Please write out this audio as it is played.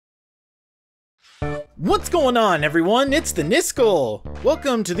What's going on, everyone? It's the Niskel!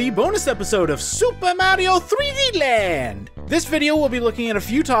 Welcome to the bonus episode of Super Mario 3D Land! This video will be looking at a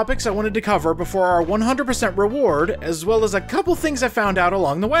few topics I wanted to cover before our 100% reward, as well as a couple things I found out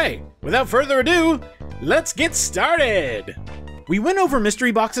along the way. Without further ado, let's get started! We went over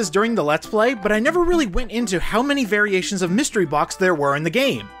mystery boxes during the Let's Play, but I never really went into how many variations of mystery box there were in the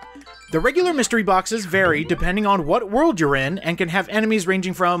game. The regular mystery boxes vary depending on what world you're in and can have enemies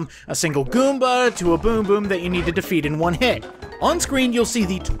ranging from a single Goomba to a Boom Boom that you need to defeat in one hit. On screen you'll see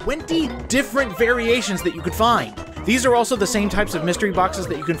the 20 different variations that you could find. These are also the same types of mystery boxes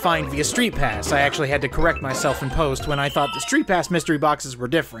that you can find via Streetpass. I actually had to correct myself in post when I thought the Streetpass mystery boxes were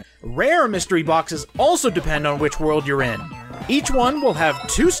different. Rare mystery boxes also depend on which world you're in. Each one will have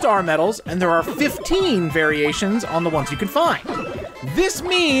 2 star medals, and there are 15 variations on the ones you can find. This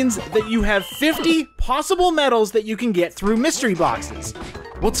means that you have 50 possible medals that you can get through mystery boxes.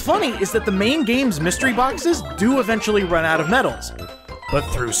 What's funny is that the main game's mystery boxes do eventually run out of medals. But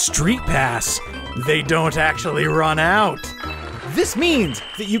through Streetpass, they don't actually run out. This means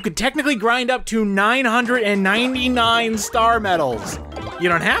that you could technically grind up to 999 star medals. You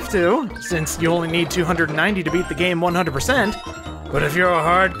don't have to, since you only need 290 to beat the game 100%. But if you're a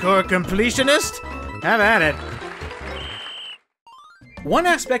hardcore completionist, have at it. One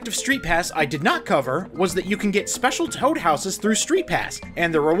aspect of Streetpass I did not cover was that you can get special toad houses through Streetpass,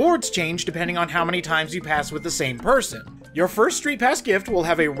 and the rewards change depending on how many times you pass with the same person. Your first Streetpass gift will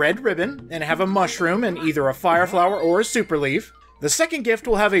have a red ribbon and have a mushroom and either a fire flower or a super leaf. The second gift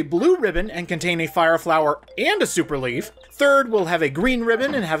will have a blue ribbon and contain a fire flower and a super leaf. Third will have a green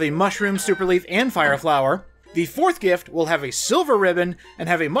ribbon and have a mushroom, super leaf, and fire flower. The fourth gift will have a silver ribbon and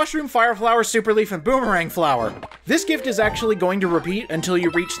have a mushroom, fire flower, super leaf, and boomerang flower. This gift is actually going to repeat until you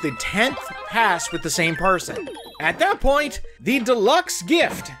reach the 10th pass with the same person. At that point, the deluxe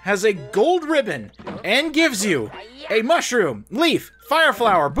gift has a gold ribbon and gives you a mushroom, leaf, fire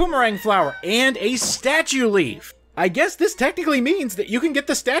flower, boomerang flower, and a statue leaf. I guess this technically means that you can get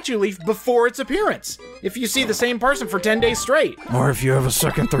the statue leaf before its appearance, if you see the same person for 10 days straight. Or if you have a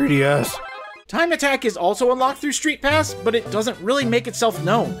second 3DS. Time attack is also unlocked through Streetpass, but it doesn't really make itself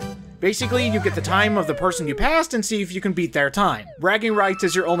known. Basically, you get the time of the person you passed and see if you can beat their time. Bragging rights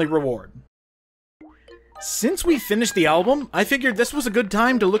is your only reward. Since we finished the album, I figured this was a good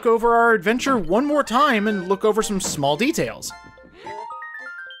time to look over our adventure one more time and look over some small details.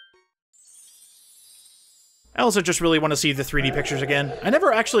 I also just really want to see the 3D pictures again. I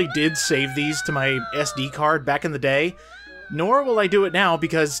never actually did save these to my SD card back in the day, nor will I do it now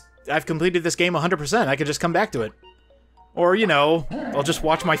because I've completed this game 100%. I could just come back to it. Or, you know, I'll just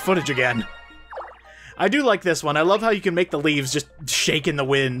watch my footage again. I do like this one. I love how you can make the leaves just shake in the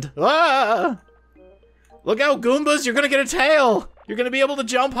wind. Ah! Look out, Goombas! You're gonna get a tail! You're gonna be able to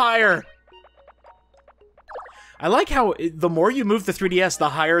jump higher! I like how the more you move the 3DS, the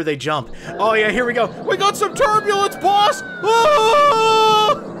higher they jump. Oh yeah, here we go. We got some turbulence, boss!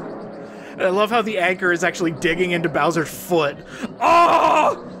 Ah! And I love how the anchor is actually digging into Bowser's foot.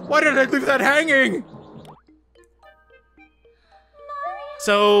 Oh! Why did I leave that hanging?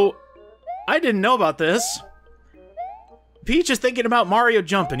 So, I didn't know about this. Peach is thinking about Mario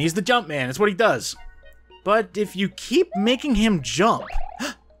jumping. He's the jump man. It's what he does. But if you keep making him jump...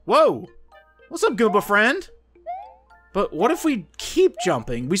 Whoa! What's up, Goomba friend? But what if we keep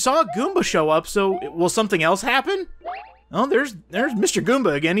jumping? We saw a Goomba show up, so will something else happen? Oh, there's Mr.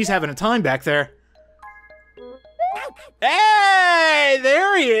 Goomba again. He's having a time back there. Hey,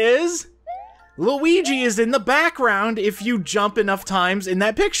 there he is! Luigi is in the background if you jump enough times in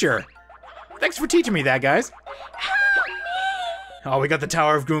that picture. Thanks for teaching me that, guys. Oh, we got the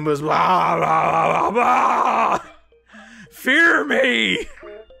Tower of Goombas. Blah, blah, blah, blah. Fear me!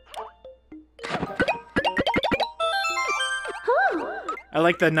 I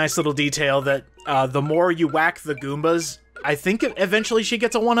like that nice little detail that the more you whack the Goombas, I think eventually she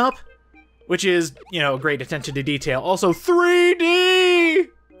gets a 1-up. Which is, you know, great attention to detail. Also, 3D!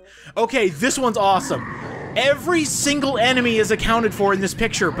 Okay, this one's awesome. Every single enemy is accounted for in this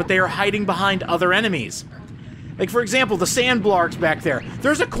picture, but they are hiding behind other enemies. Like, for example, the Sandblarks back there.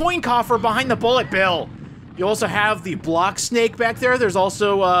 There's a coin coffer behind the Bullet Bill. You also have the block snake back there. There's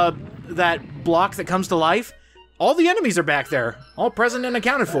also, that block that comes to life. All the enemies are back there. All present and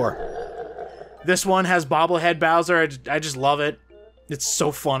accounted for. This one has bobblehead Bowser. I just love it. It's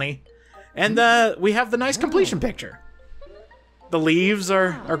so funny. And we have the nice completion picture. The leaves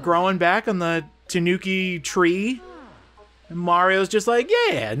are growing back on the Tanuki tree. And Mario's just like,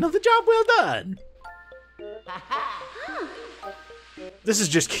 yeah, another job well done. This is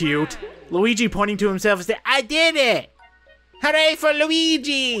just cute. Luigi pointing to himself and saying, I did it! Hooray for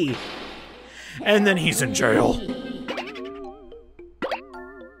Luigi! And then he's in jail.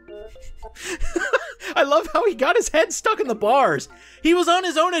 I love how he got his head stuck in the bars. He was on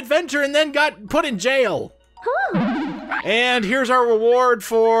his own adventure and then got put in jail. And here's our reward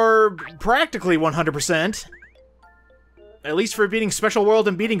for practically 100%. At least for beating Special World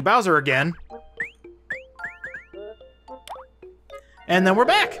and beating Bowser again. And then we're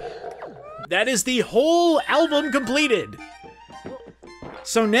back. That is the whole album completed.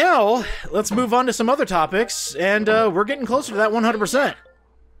 So now, let's move on to some other topics, and we're getting closer to that 100%.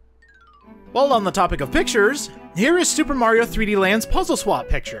 While on the topic of pictures, here is Super Mario 3D Land's Puzzle Swap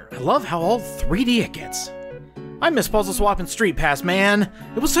picture. I love how all 3D it gets. I miss Puzzle Swap and Streetpass, man.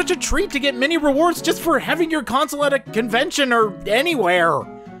 It was such a treat to get mini rewards just for having your console at a convention or anywhere.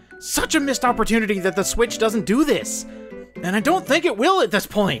 Such a missed opportunity that the Switch doesn't do this. And I don't think it will at this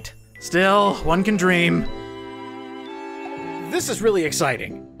point. Still, one can dream. This is really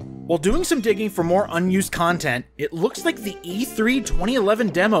exciting. While doing some digging for more unused content, it looks like the E3 2011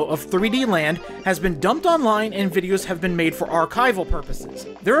 demo of 3D Land has been dumped online and videos have been made for archival purposes.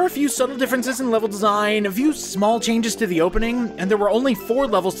 There are a few subtle differences in level design, a few small changes to the opening, and there were only 4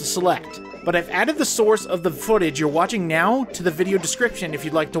 levels to select. But I've added the source of the footage you're watching now to the video description if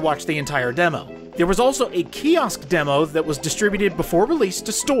you'd like to watch the entire demo. There was also a kiosk demo that was distributed before release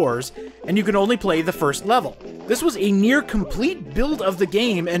to stores, and you could only play the first level. This was a near complete build of the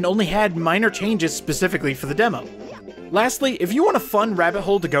game and only had minor changes specifically for the demo. Lastly, if you want a fun rabbit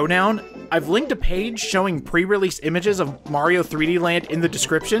hole to go down, I've linked a page showing pre-release images of Mario 3D Land in the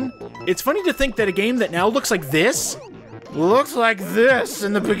description. It's funny to think that a game that now looks like this looks like this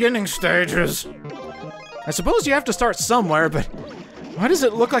in the beginning stages. I suppose you have to start somewhere, but why does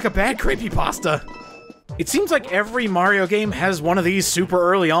it look like a bad creepypasta? It seems like every Mario game has one of these super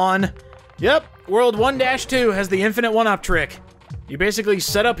early on. Yep, World 1-2 has the infinite one-up trick. You basically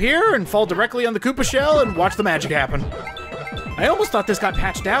set up here and fall directly on the Koopa shell and watch the magic happen. I almost thought this got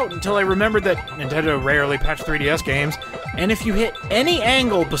patched out until I remembered that Nintendo rarely patched 3DS games, and if you hit any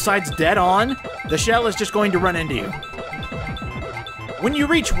angle besides dead on, the shell is just going to run into you. When you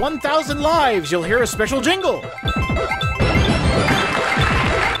reach 1,000 lives, you'll hear a special jingle.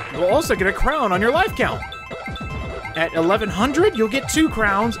 You'll also get a crown on your life count. At 1100, you'll get 2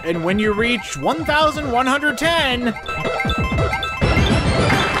 crowns, and when you reach 1,110,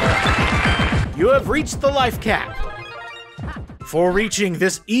 you have reached the life cap. For reaching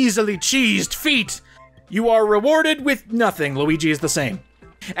this easily cheesed feat, you are rewarded with nothing. Luigi is the same.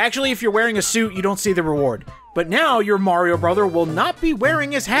 Actually, if you're wearing a suit, you don't see the reward. But now your Mario brother will not be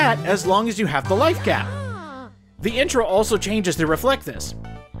wearing his hat as long as you have the life cap. The intro also changes to reflect this.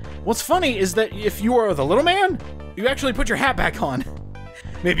 What's funny is that if you are the little man, you actually put your hat back on.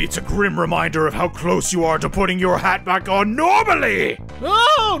 Maybe it's a grim reminder of how close you are to putting your hat back on normally!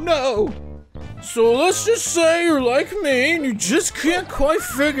 Oh no! So let's just say you're like me and you just can't quite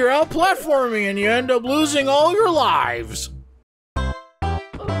figure out platforming and you end up losing all your lives.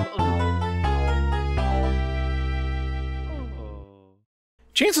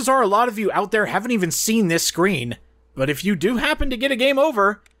 Chances are a lot of you out there haven't even seen this screen, but if you do happen to get a game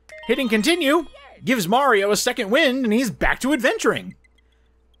over, hitting continue gives Mario a second wind and he's back to adventuring.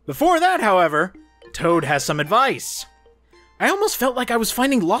 Before that, however, Toad has some advice. I almost felt like I was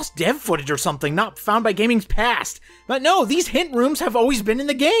finding lost dev footage or something not found by Gaming's Past, but no, these hint rooms have always been in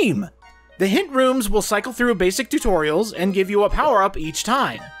the game. The hint rooms will cycle through basic tutorials and give you a power-up each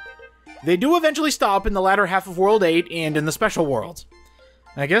time. They do eventually stop in the latter half of World 8 and in the special worlds.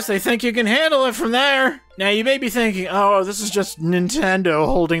 I guess they think you can handle it from there. Now you may be thinking, oh, this is just Nintendo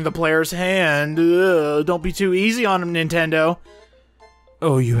holding the player's hand. Ugh, don't be too easy on them, Nintendo.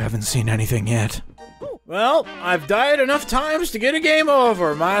 Oh, you haven't seen anything yet. Well, I've died enough times to get a game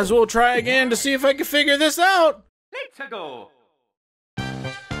over. Might as well try again to see if I can figure this out. Let's go.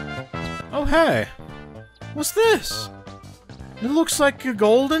 Oh, hey. What's this? It looks like a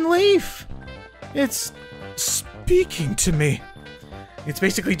golden leaf. It's speaking to me. It's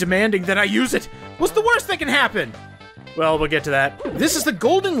basically demanding that I use it. What's the worst that can happen? Well, we'll get to that. This is the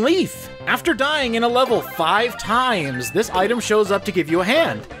golden leaf. After dying in a level 5 times, this item shows up to give you a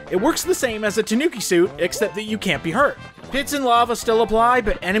hand. It works the same as a Tanuki suit, except that you can't be hurt. Pits and lava still apply,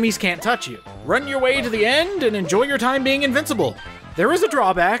 but enemies can't touch you. Run your way to the end and enjoy your time being invincible. There is a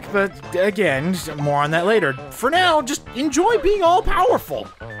drawback, but again, more on that later. For now, just enjoy being all-powerful.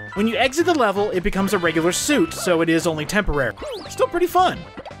 When you exit the level, it becomes a regular suit, so it is only temporary. Still pretty fun.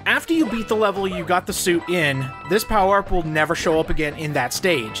 After you beat the level you got the suit in, this power-up will never show up again in that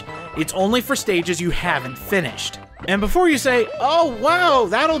stage. It's only for stages you haven't finished. And before you say, oh wow,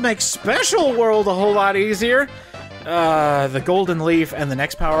 that'll make Special World a whole lot easier, the golden leaf and the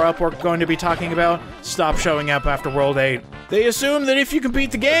next power-up we're going to be talking about stop showing up after World 8. They assume that if you can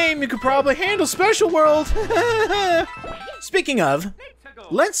beat the game, you could probably handle Special World. Speaking of,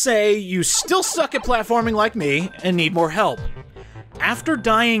 let's say you still suck at platforming like me and need more help. After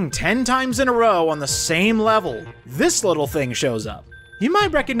dying 10 times in a row on the same level, this little thing shows up. You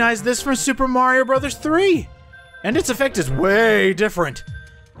might recognize this from Super Mario Bros. 3, and its effect is way different.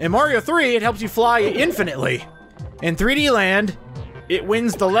 In Mario 3, it helps you fly infinitely. In 3D Land, it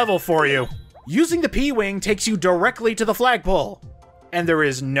wins the level for you. Using the P-Wing takes you directly to the flagpole, and there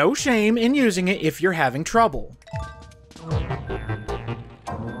is no shame in using it if you're having trouble.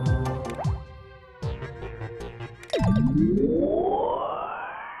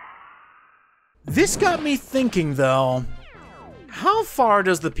 This got me thinking, though. How far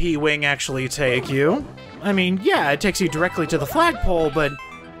does the P-Wing actually take you? I mean, yeah, it takes you directly to the flagpole, but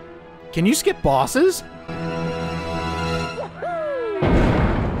can you skip bosses?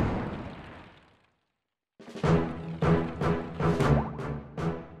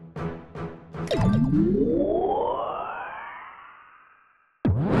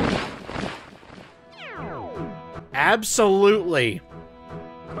 Absolutely.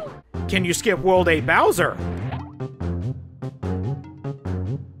 Can you skip World 8 Bowser?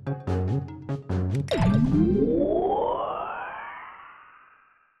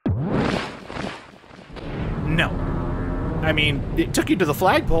 No. I mean, it took you to the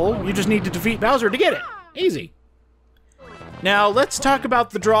flagpole, you just need to defeat Bowser to get it. Easy. Now, let's talk about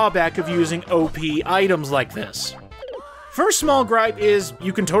the drawback of using OP items like this. First small gripe is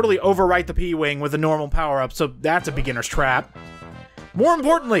you can totally overwrite the P-Wing with a normal power-up, so that's a beginner's trap. More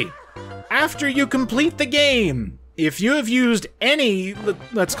importantly, after you complete the game, if you have used any,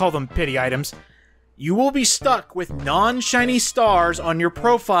 let's call them pity items, you will be stuck with non-shiny stars on your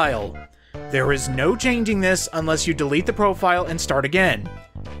profile. There is no changing this unless you delete the profile and start again.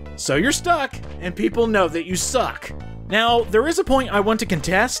 So you're stuck, and people know that you suck. Now, there is a point I want to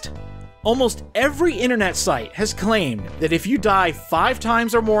contest. Almost every internet site has claimed that if you die 5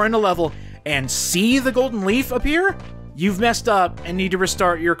 times or more in a level and see the golden leaf appear, you've messed up and need to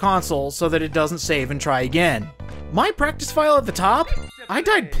restart your console so that it doesn't save and try again. My practice file at the top? I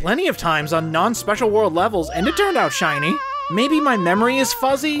died plenty of times on non-special world levels and it turned out shiny. Maybe my memory is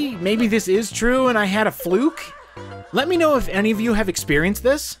fuzzy, maybe this is true and I had a fluke? Let me know if any of you have experienced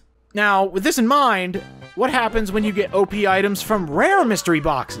this. Now, with this in mind, what happens when you get OP items from rare mystery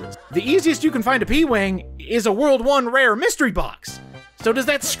boxes? The easiest you can find a P-Wing is a World 1 rare mystery box. So does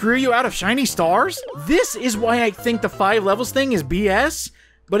that screw you out of shiny stars? This is why I think the 5 levels thing is BS,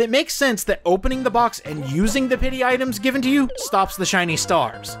 but it makes sense that opening the box and using the pity items given to you stops the shiny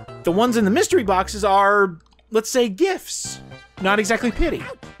stars. The ones in the mystery boxes are, let's say, gifts, not exactly pity.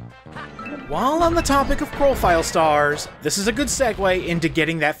 While on the topic of profile stars, this is a good segue into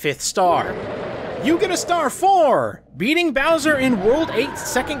getting that 5th star. You get a star for beating Bowser in World 8's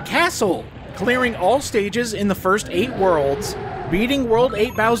second castle, clearing all stages in the first 8 worlds, beating World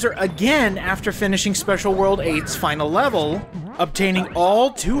 8 Bowser again after finishing Special World 8's final level, obtaining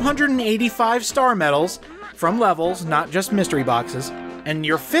all 285 star medals from levels, not just mystery boxes, and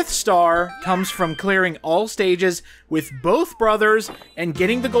your 5th star comes from clearing all stages with both brothers and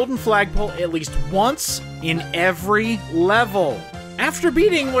getting the golden flagpole at least once in every level. After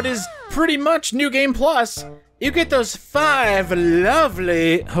beating what is pretty much New Game Plus, you get those 5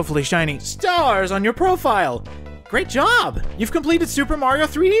 lovely, hopefully shiny, stars on your profile. Great job! You've completed Super Mario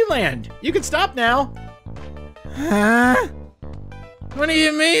 3D Land. You can stop now. Huh? What do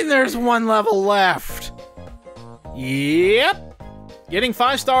you mean there's 1 level left? Yep. Getting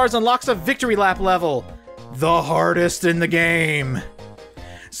 5 stars unlocks a victory lap level. The hardest in the game.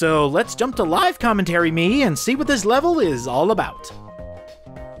 So let's jump to live commentary me and see what this level is all about.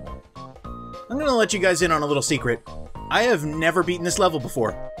 I'm gonna let you guys in on a little secret. I have never beaten this level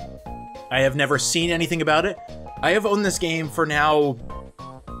before. I have never seen anything about it. I have owned this game for now,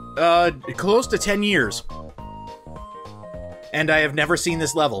 close to 10 years. And I have never seen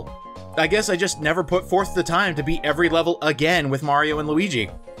this level. I guess I just never put forth the time to beat every level again with Mario and Luigi.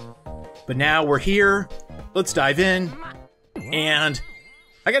 But now we're here, let's dive in, and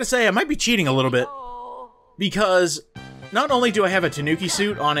I gotta say, I might be cheating a little bit. Because not only do I have a Tanuki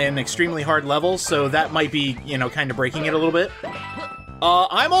suit on an extremely hard level, so that might be, you know, kind of breaking it a little bit.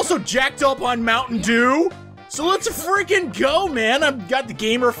 I'm also jacked up on Mountain Dew, so let's freaking go, man. I've got the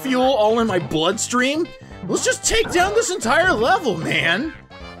gamer fuel all in my bloodstream. Let's just take down this entire level, man.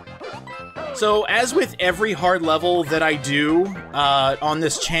 So, as with every hard level that I do on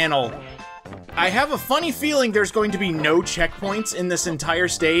this channel, I have a funny feeling there's going to be no checkpoints in this entire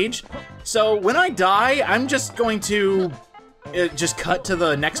stage, So when I die, I'm just going to just cut to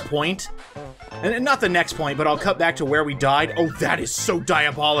the next point. And not the next point, but I'll cut back to where we died. Oh, that is so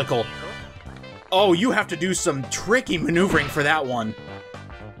diabolical. Oh, you have to do some tricky maneuvering for that one.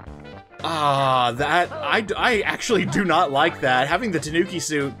 I actually do not like that. Having the Tanuki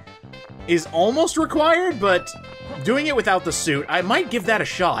suit is almost required, but doing it without the suit, I might give that a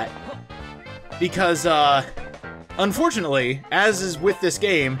shot. Because, unfortunately, as is with this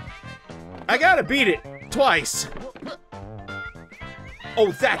game, I gotta beat it twice.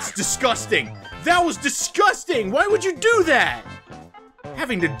 Oh, that's disgusting! That was disgusting! Why would you do that?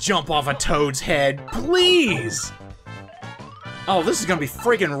 Having to jump off a toad's head, please! Oh, this is gonna be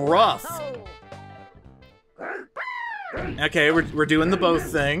freaking rough. Okay, we're doing the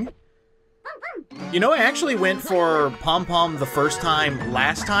both thing. You know, I actually went for Pom Pom the first time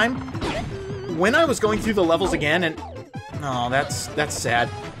last time. When I was going through the levels again, and oh, that's sad.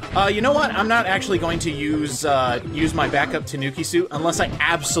 You know what? I'm not actually going to use my backup Tanuki suit unless I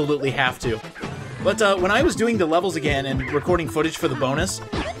absolutely have to. But when I was doing the levels again and recording footage for the bonus,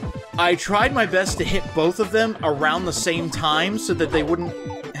 I tried my best to hit both of them around the same time so that they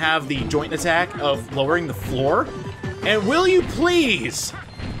wouldn't have the joint attack of lowering the floor. And will you please?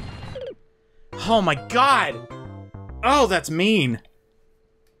 Oh my god! Oh, that's mean.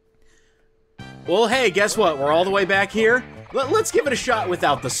 Well, hey, guess what? We're all the way back here. Let's give it a shot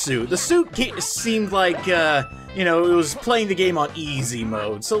without the suit. The suit seemed like, you know, it was playing the game on easy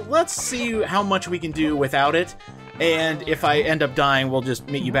mode. So let's see how much we can do without it. And if I end up dying, we'll just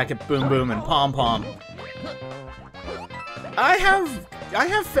meet you back at Boom Boom and Pom Pom. I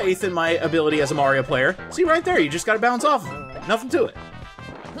have faith in my ability as a Mario player. See right there, you just gotta bounce off. Nothing to it.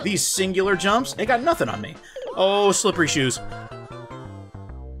 These singular jumps, they got nothing on me. Oh, slippery shoes.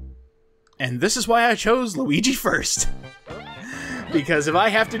 And this is why I chose Luigi first. Because if I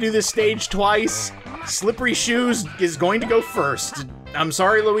have to do this stage twice, Slippery Shoes is going to go first. I'm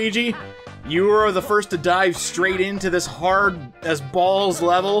sorry, Luigi. You are the first to dive straight into this hard-as-balls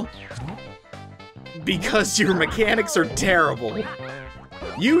level because your mechanics are terrible.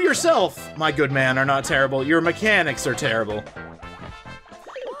 You yourself, my good man, are not terrible. Your mechanics are terrible.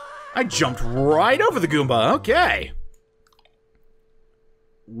 I jumped right over the Goomba. Okay.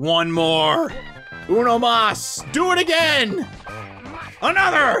 One more. Uno mas. Do it again.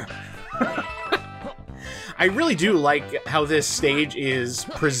 Another! I really do like how this stage is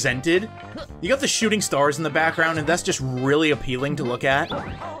presented. You got the shooting stars in the background, and that's just really appealing to look at.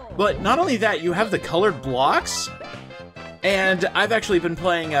 But not only that, you have the colored blocks. And I've actually been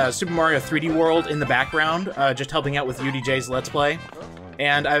playing Super Mario 3D World in the background, just helping out with UDJ's Let's Play.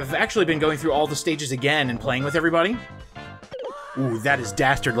 And I've actually been going through all the stages again and playing with everybody. Ooh, that is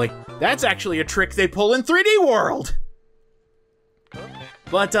dastardly. That's actually a trick they pull in 3D World!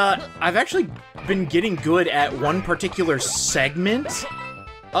 But, I've actually been getting good at one particular segment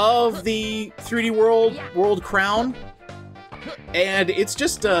of the 3D World Crown. And it's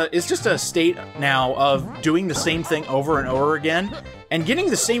just a state now of doing the same thing over and over again, and getting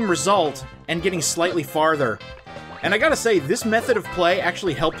the same result, and getting slightly farther. And I gotta say, this method of play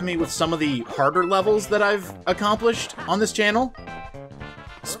actually helped me with some of the harder levels that I've accomplished on this channel.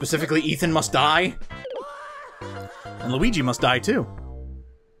 Specifically, Ethan must die. And Luigi must die too.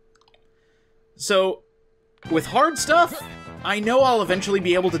 So, with hard stuff, I know I'll eventually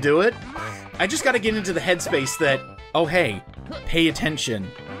be able to do it. I just gotta get into the headspace that, oh hey, pay attention.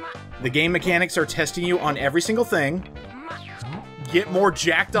 The game mechanics are testing you on every single thing. Get more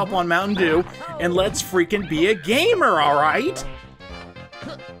jacked up on Mountain Dew, and let's freaking be a gamer, alright?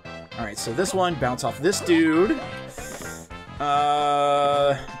 Alright, so this one, bounce off this dude.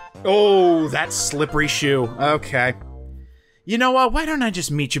 Oh, that slippery shoe. Okay. You know what, why don't I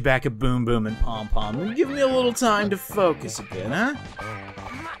just meet you back at Boom Boom and Pom Pom and give me a little time to focus a bit, huh?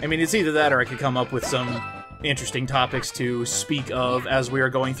 I mean, it's either that or I could come up with some interesting topics to speak of as we are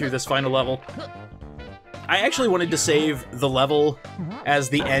going through this final level. I actually wanted to save the level as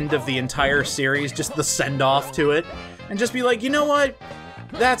the end of the entire series, just the send-off to it, and just be like, you know what?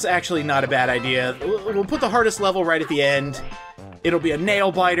 That's actually not a bad idea. We'll put the hardest level right at the end. It'll be a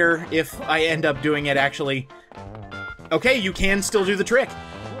nail-biter if I end up doing it, actually. Okay, you can still do the trick.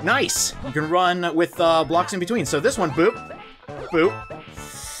 Nice! You can run with blocks in between. So this one, boop, boop.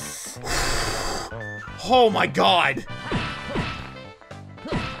 Oh my god!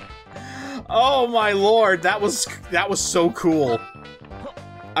 Oh my lord, that was so cool.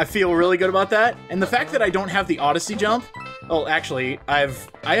 I feel really good about that. And the fact that I don't have the Odyssey jump, well, actually, I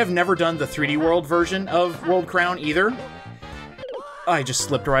have never done the 3D World version of World Crown either. I just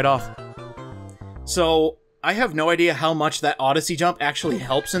slipped right off. So, I have no idea how much that Odyssey jump actually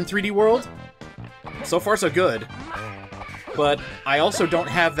helps in 3D World. So far, so good. But I also don't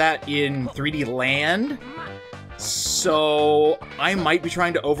have that in 3D Land, so I might be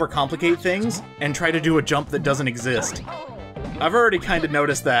trying to overcomplicate things and try to do a jump that doesn't exist. I've already kind of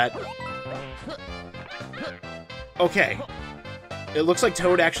noticed that. Okay. It looks like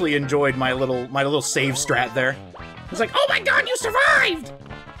Toad actually enjoyed my little save strat there. He's like, oh my god, you survived!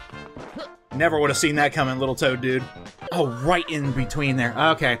 Never would have seen that coming, little Toad dude. Oh, right in between there.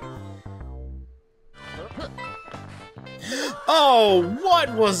 Okay. Oh,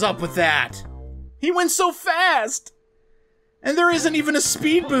 what was up with that? He went so fast! And there isn't even a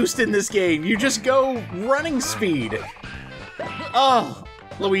speed boost in this game. You just go running speed. Oh,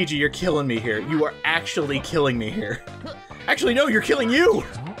 Luigi, you're killing me here. You are actually killing me here. Actually, no, you're killing you!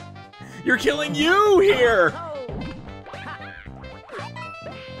 You're killing you here!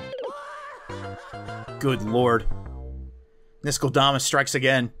 Good lord. Niskeldamus strikes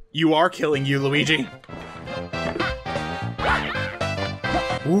again. You are killing you, Luigi.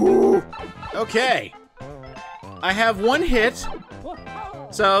 Ooh! Okay. I have one hit,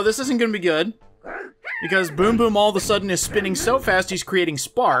 so this isn't gonna be good. Because Boom Boom all of a sudden is spinning so fast he's creating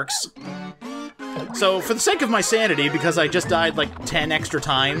sparks. So, for the sake of my sanity, because I just died like 10 extra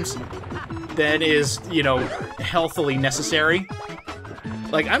times, that is, you know, healthily necessary.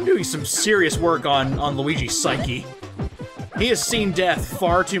 Like, I'm doing some serious work on Luigi's psyche. He has seen death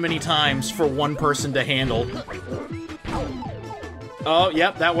far too many times for one person to handle. Oh,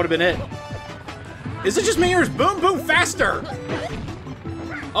 yep, that would have been it. Is it just me or is Boom Boom faster?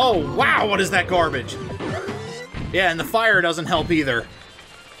 Oh, wow, what is that garbage? Yeah, and the fire doesn't help either.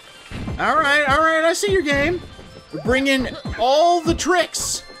 Alright, I see your game. Bring in all the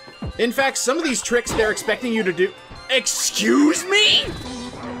tricks. In fact, some of these tricks they're expecting you to do... Excuse me?!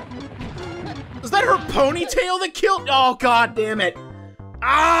 Was that her ponytail that killed? Oh, god damn it.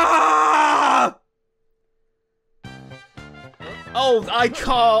 Ah! Oh, I'm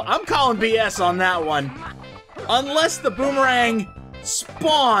calling BS on that one. Unless the boomerang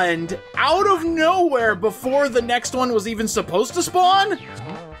spawned out of nowhere before the next one was even supposed to spawn?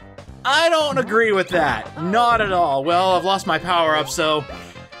 I don't agree with that. Not at all. Well, I've lost my power-up, so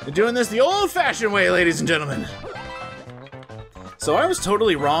we're doing this the old-fashioned way, ladies and gentlemen. So I was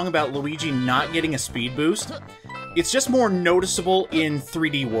totally wrong about Luigi not getting a speed boost. It's just more noticeable in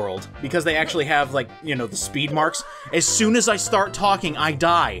 3D World, because they actually have, like, you know, the speed marks. As soon as I start talking, I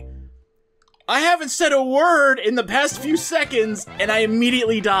die. I haven't said a word in the past few seconds, and I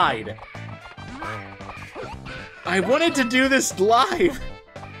immediately died. I wanted to do this live.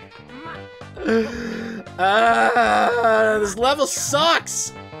 This level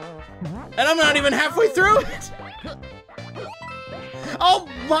sucks! And I'm not even halfway through it! Oh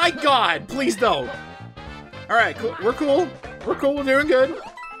my god, please don't. Alright, cool. We're cool. We're cool, we're doing good.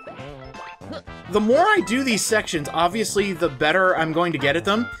 The more I do these sections, obviously, the better I'm going to get at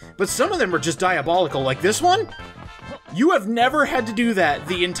them, but some of them are just diabolical, like this one. You have never had to do that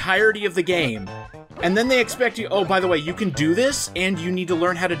the entirety of the game. And then they expect you, oh, by the way, you can do this, and you need to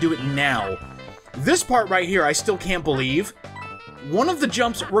learn how to do it now. This part right here, I still can't believe. One of the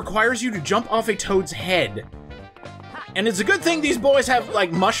jumps requires you to jump off a Toad's head. And it's a good thing these boys have,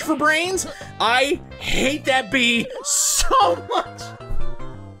 like, mush for brains. I hate that bee so much.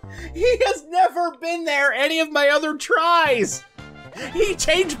 He has never been there any of my other tries. He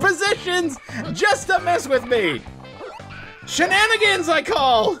changed positions just to mess with me. Shenanigans, I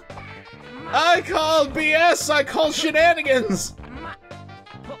call. I call BS, I call shenanigans.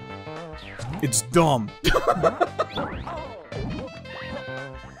 It's dumb.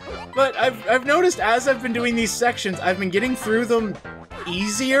 But I've noticed as I've been doing these sections, I've been getting through them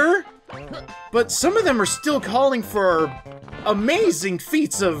easier, but some of them are still calling for amazing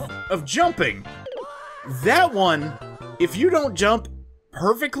feats of jumping. That one, if you don't jump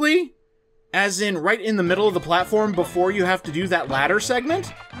perfectly, as in right in the middle of the platform before you have to do that ladder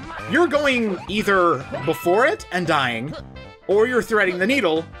segment, you're going either before it and dying, or you're threading the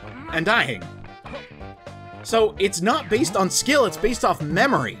needle and dying. So it's not based on skill, it's based off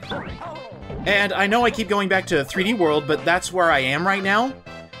memory. And I know I keep going back to 3D World, but that's where I am right now.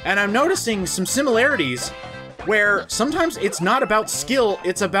 And I'm noticing some similarities where sometimes it's not about skill,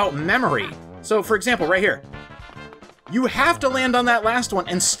 it's about memory. So for example, right here. You have to land on that last one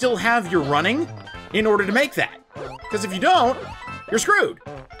and still have your running in order to make that. Because if you don't, you're screwed.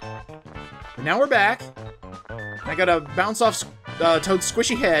 But now we're back. I gotta bounce off Toad's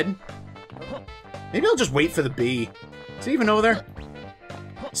squishy head. Maybe I'll just wait for the bee. Is he even over there?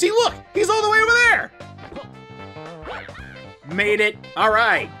 See, look! He's all the way over there! Made it.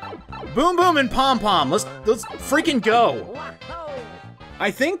 Alright. Boom Boom and Pom Pom, let's freaking go. I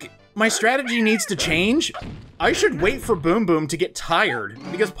think my strategy needs to change. I should wait for Boom Boom to get tired,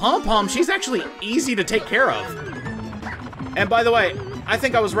 because Pom Pom, she's actually easy to take care of. And by the way, I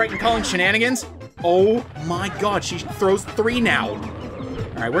think I was right in calling shenanigans. Oh my god, she throws 3 now.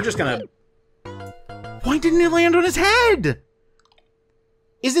 Alright, we're just gonna... Why didn't it land on his head?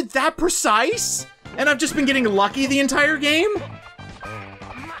 Is it that precise? And I've just been getting lucky the entire game?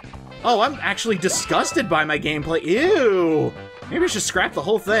 Oh, I'm actually disgusted by my gameplay. Ew! Maybe I should scrap the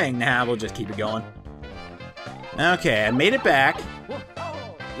whole thing. Nah, we'll just keep it going. Okay, I made it back.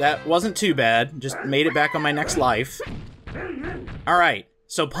 That wasn't too bad. Just made it back on my next life. Alright,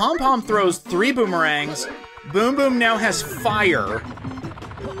 so Pom Pom throws 3 boomerangs. Boom Boom now has fire.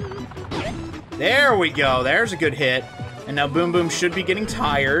 There we go, there's a good hit. And now Boom Boom should be getting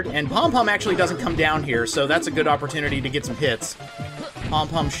tired. And Pom Pom actually doesn't come down here, so that's a good opportunity to get some hits. Pom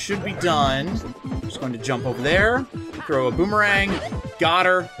Pom should be done. Just going to jump over there, throw a boomerang, got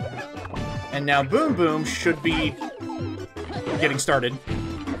her. And now Boom Boom should be getting started.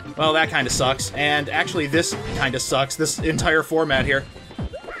 Well, that kind of sucks. And actually, this kind of sucks, this entire format here.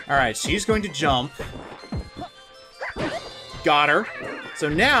 Alright, she's going to jump. Got her. So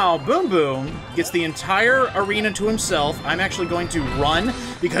now, Boom Boom gets the entire arena to himself. I'm actually going to run,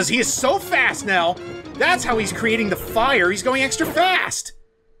 because he is so fast now. That's how he's creating the fire. He's going extra fast.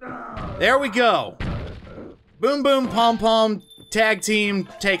 There we go. Boom Boom, Pom Pom, tag team,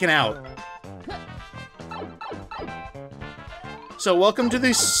 taken out. So welcome to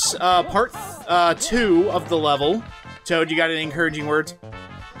this part 2 of the level. Toad, you got any encouraging words?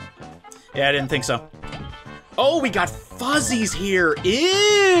 Yeah, I didn't think so. Oh, we got fuzzies here.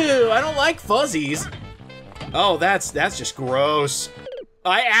 Ew, I don't like fuzzies. Oh, that's just gross.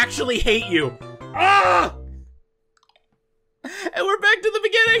 I actually hate you. Ah! And we're back to the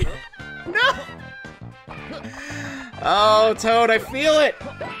beginning. No. Oh, Toad, I feel it.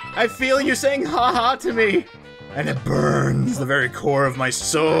 I feel you saying ha-ha to me. And it burns the very core of my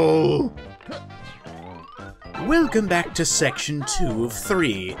soul. Welcome back to section 2 of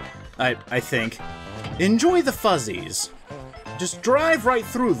 3, I think. Enjoy the fuzzies. Just drive right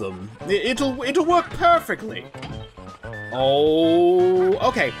through them. It'll work perfectly. Oh,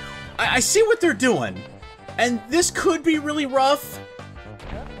 okay. I see what they're doing. And this could be really rough.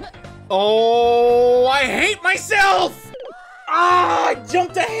 Oh, I hate myself! Ah, I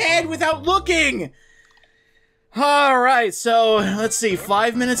jumped ahead without looking! Alright, so let's see,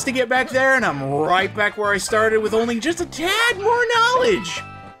 5 minutes to get back there, and I'm right back where I started with only just a tad more knowledge!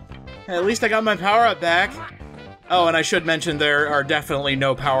 At least I got my power-up back. Oh, and I should mention there are definitely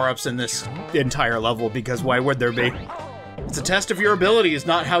no power-ups in this entire level, because why would there be? It's a test of your abilities,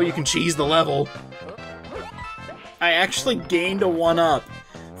 not how you can cheese the level. I actually gained a 1-up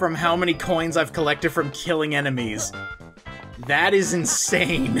from how many coins I've collected from killing enemies. That is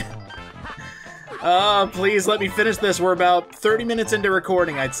insane. Please let me finish this. We're about 30 minutes into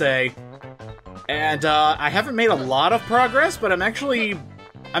recording, I'd say. And, I haven't made a lot of progress, but I'm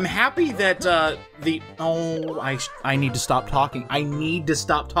happy that, I need to stop talking. I need to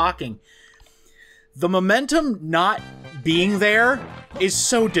stop talking. The momentum not being there is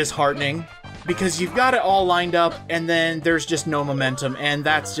so disheartening, because you've got it all lined up, and then there's just no momentum, and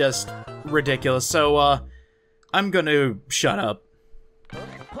that's just ridiculous. So, I'm gonna shut up.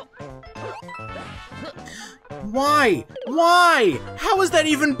 Why? Why? How is that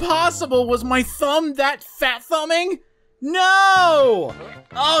even possible? Was my thumb that fat thumbing? No!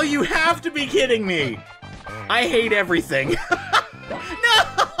 Oh, you have to be kidding me! I hate everything. No!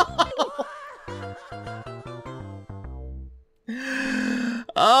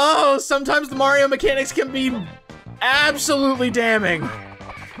 Oh, sometimes the Mario mechanics can be absolutely damning.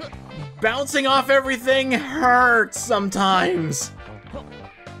 Bouncing off everything hurts sometimes.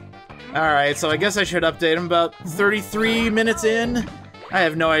 Alright, so I guess I should update him. About 33 minutes in. I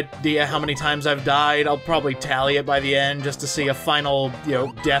have no idea how many times I've died. I'll probably tally it by the end just to see a final,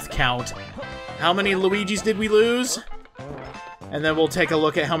 death count. How many Luigis did we lose? And then we'll take a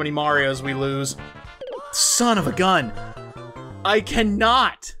look at how many Marios we lose. Son of a gun! I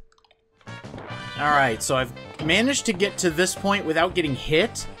cannot! Alright, so I've managed to get to this point without getting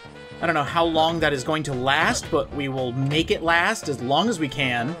hit. I don't know how long that is going to last, but we will make it last as long as we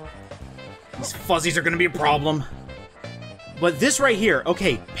can. These fuzzies are gonna be a problem. But this right here,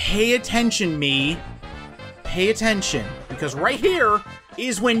 okay, pay attention, me. Pay attention, because right here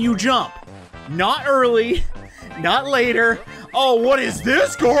is when you jump. Not early, not later. Oh, what is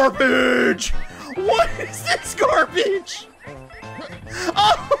this garbage? What is this garbage?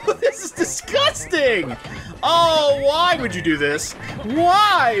 Oh, this is disgusting! Oh, why would you do this?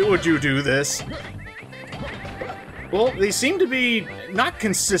 Why would you do this? Well, they seem to be not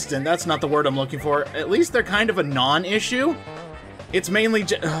consistent. That's not the word I'm looking for. At least they're kind of a non-issue. It's mainly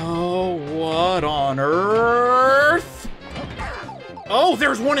oh, what on earth? Oh,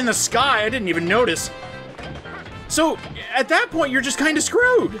 there's one in the sky. I didn't even notice. So, at that point, you're just kind of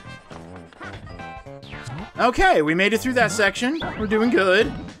screwed. Okay, we made it through that section. We're doing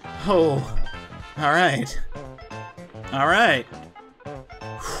good. Oh, all right. All right.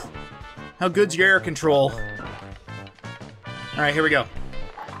 How good's your air control? All right, here we go.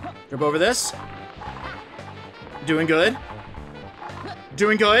 Jump over this. Doing good.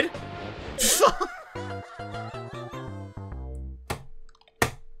 Doing good.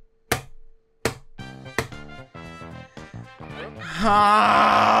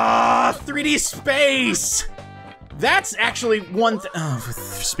 Ah, 3D space! That's actually one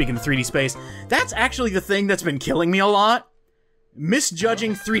speaking of 3D space, that's actually the thing that's been killing me a lot.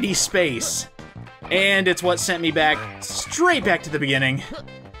 Misjudging 3D space. And it's what sent me back, straight back to the beginning.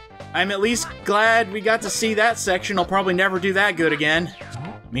 I'm at least glad we got to see that section. I'll probably never do that good again.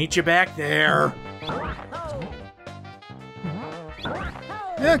 Meet you back there.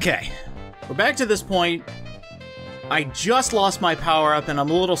 Okay, we're back to this point. I just lost my power-up and I'm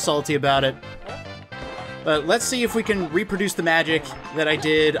a little salty about it. But let's see if we can reproduce the magic that I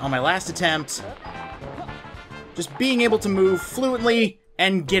did on my last attempt. Just being able to move fluently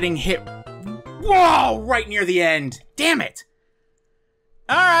and getting hit. Whoa! Right near the end. Damn it!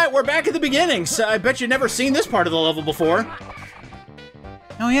 Alright, we're back at the beginning, so I bet you've never seen this part of the level before.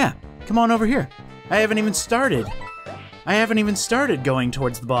 Oh yeah, come on over here. I haven't even started. I haven't even started going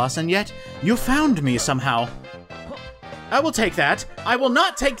towards the boss, and yet you found me somehow. I will take that. I will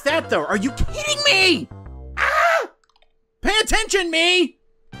not take that, though. Are you kidding me? Ah! Pay attention, me!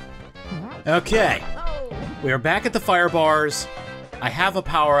 Okay. We are back at the fire bars. I have a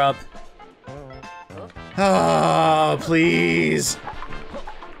power-up. Oh, please.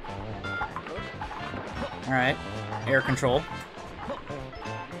 Alright. Air control.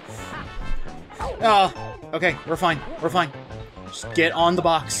 Oh, okay. We're fine. We're fine. Just get on the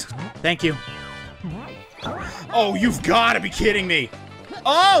box. Thank you. Oh, you've got to be kidding me!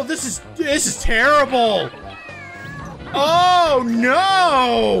 Oh, this is terrible! Oh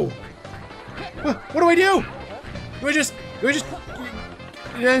no! What do I do? Do I just?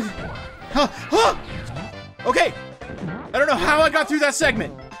 Okay. I don't know how I got through that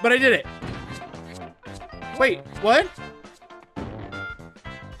segment, but I did it. Wait, what?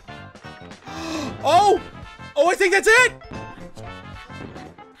 Oh! Oh, I think that's it!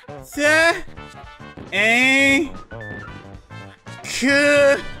 Yeah.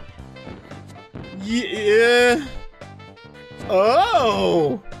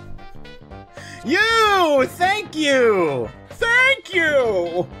 Oh! You! Thank you! Thank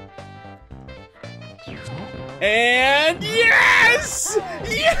you! And yes!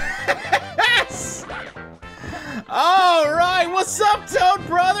 Yes! Alright, what's up, Toad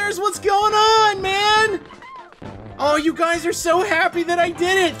Brothers? What's going on, man? Oh, you guys are so happy that I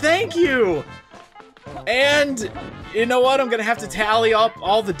did it! Thank you! And, you know what? I'm gonna have to tally up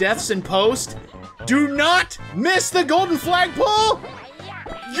all the deaths in post. Do not miss the golden flagpole!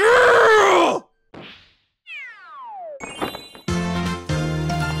 Yeah!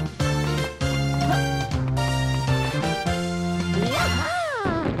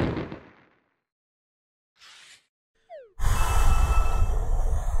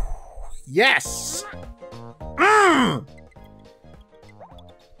 Yes!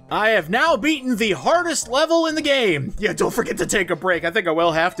 I have now beaten the hardest level in the game. Yeah, don't forget to take a break. I think I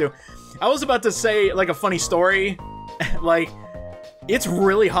will have to. I was about to say, like, a funny story. Like, it's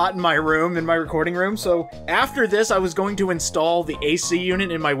really hot in my room, in my recording room, so after this, I was going to install the AC unit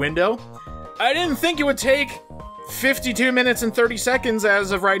in my window. I didn't think it would take 52 minutes and 30 seconds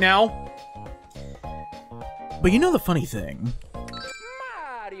as of right now. But you know the funny thing?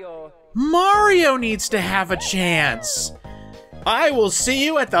 Mario needs to have a chance. I will see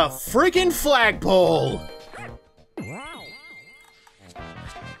you at the freaking flagpole.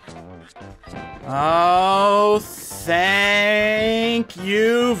 Oh, thank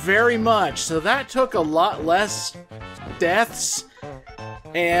you very much. So that took a lot less deaths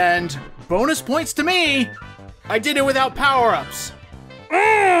and bonus points to me. I did it without power-ups.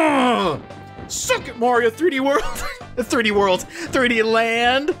 Suck it, Mario 3D World. 3D World. 3D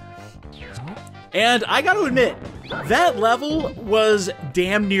Land. And I gotta admit, that level was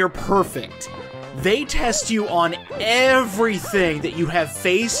damn near perfect. They test you on everything that you have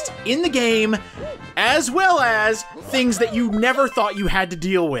faced in the game, as well as things that you never thought you had to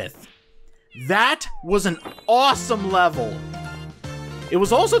deal with. That was an awesome level. It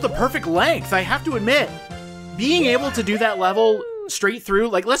was also the perfect length, I have to admit. Being able to do that level straight through,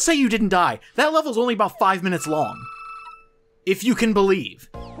 like, let's say you didn't die. That level's only about 5 minutes long. If you can believe.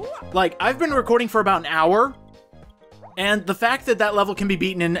 Like, I've been recording for about an hour, and the fact that that level can be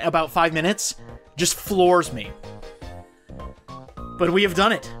beaten in about 5 minutes just floors me. But we have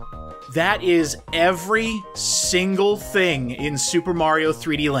done it. That is every single thing in Super Mario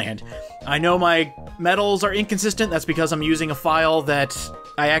 3D Land. I know my medals are inconsistent. That's because I'm using a file that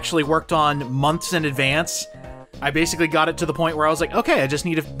I actually worked on months in advance. I basically got it to the point where I was like, okay, I just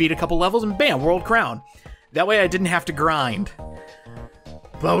need to beat a couple levels and bam, world crown. That way I didn't have to grind.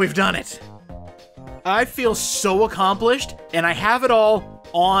 But we've done it. I feel so accomplished, and I have it all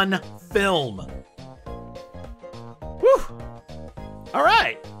on film. Whew. All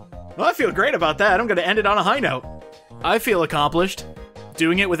right. Well, I feel great about that. I'm going to end it on a high note. I feel accomplished.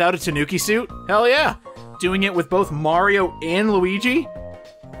 Doing it without a Tanuki suit? Hell yeah. Doing it with both Mario and Luigi?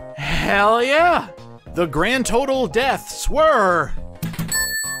 Hell yeah. The grand total deaths were...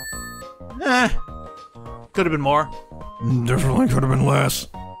 could have been more. Definitely could have been less.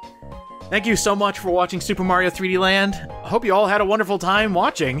 Thank you so much for watching Super Mario 3D Land. I hope you all had a wonderful time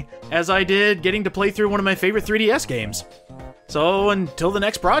watching, as I did getting to play through one of my favorite 3DS games. So until the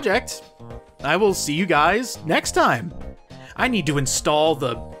next project, I will see you guys next time. I need to install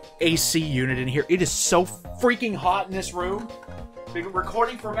the AC unit in here. It is so freaking hot in this room. We've been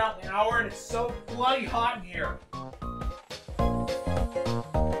recording for about an hour and it's so bloody hot in here.